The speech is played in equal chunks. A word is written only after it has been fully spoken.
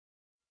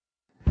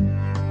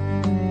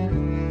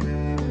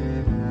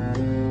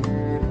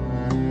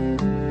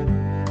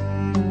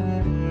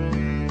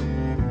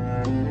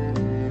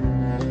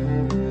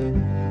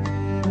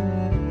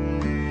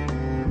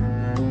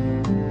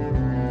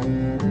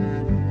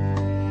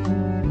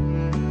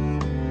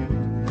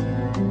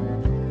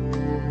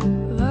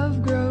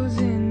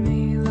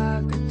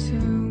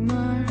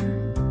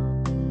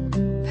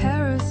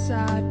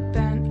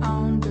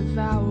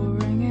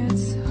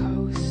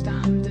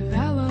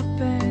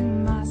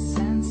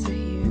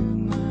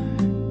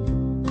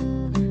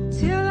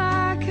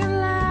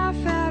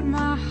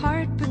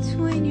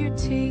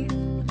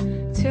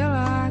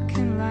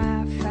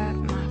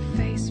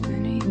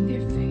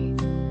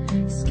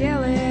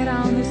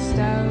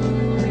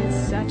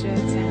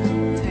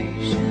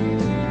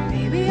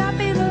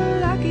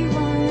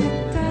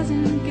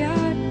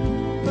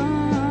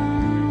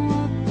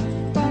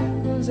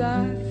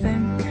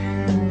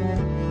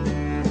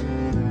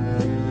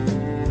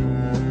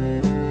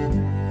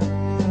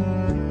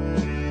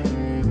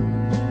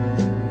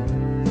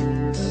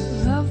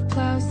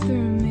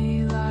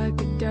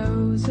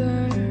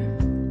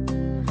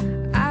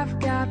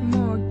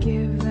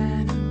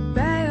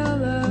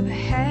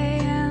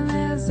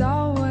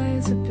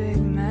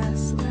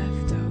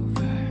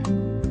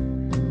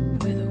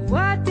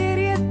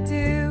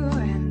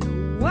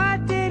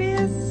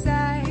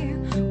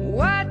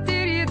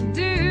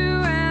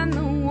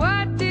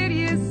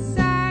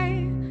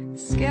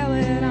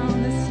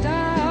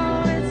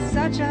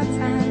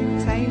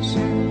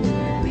temptation.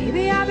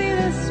 Maybe I'll be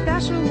the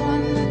special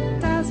one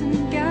that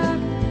doesn't get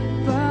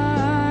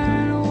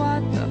burned.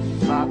 What the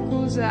fuck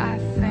was I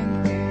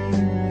thinking?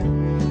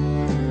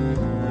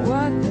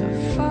 What the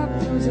fuck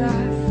was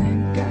I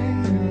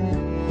thinking?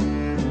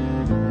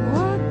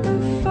 What the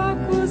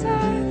fuck was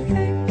I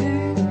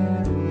thinking?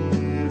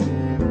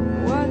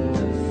 What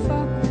the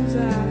fuck was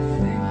I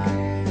thinking?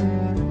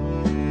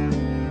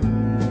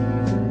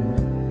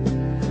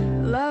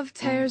 Love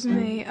tears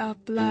me up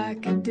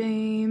like a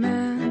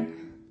demon,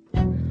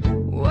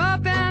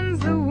 opens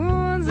the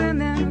wounds and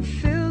then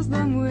fills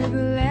them with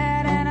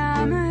lead, and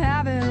I'm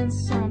having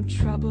some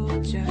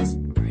trouble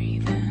just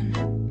breathing.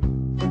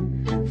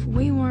 If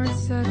we weren't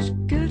such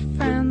good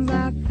friends,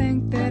 I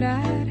think that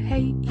I'd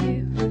hate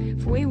you.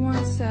 If we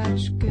weren't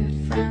such good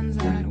friends,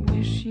 I'd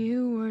wish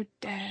you were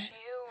dead.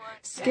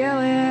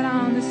 Skillet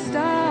on the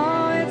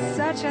stove, it's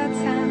such a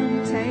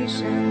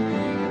temptation.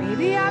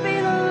 Maybe I'll be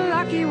the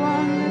lucky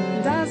one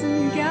that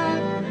doesn't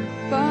get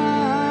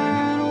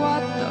burned.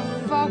 What the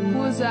fuck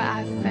was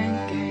I thinking?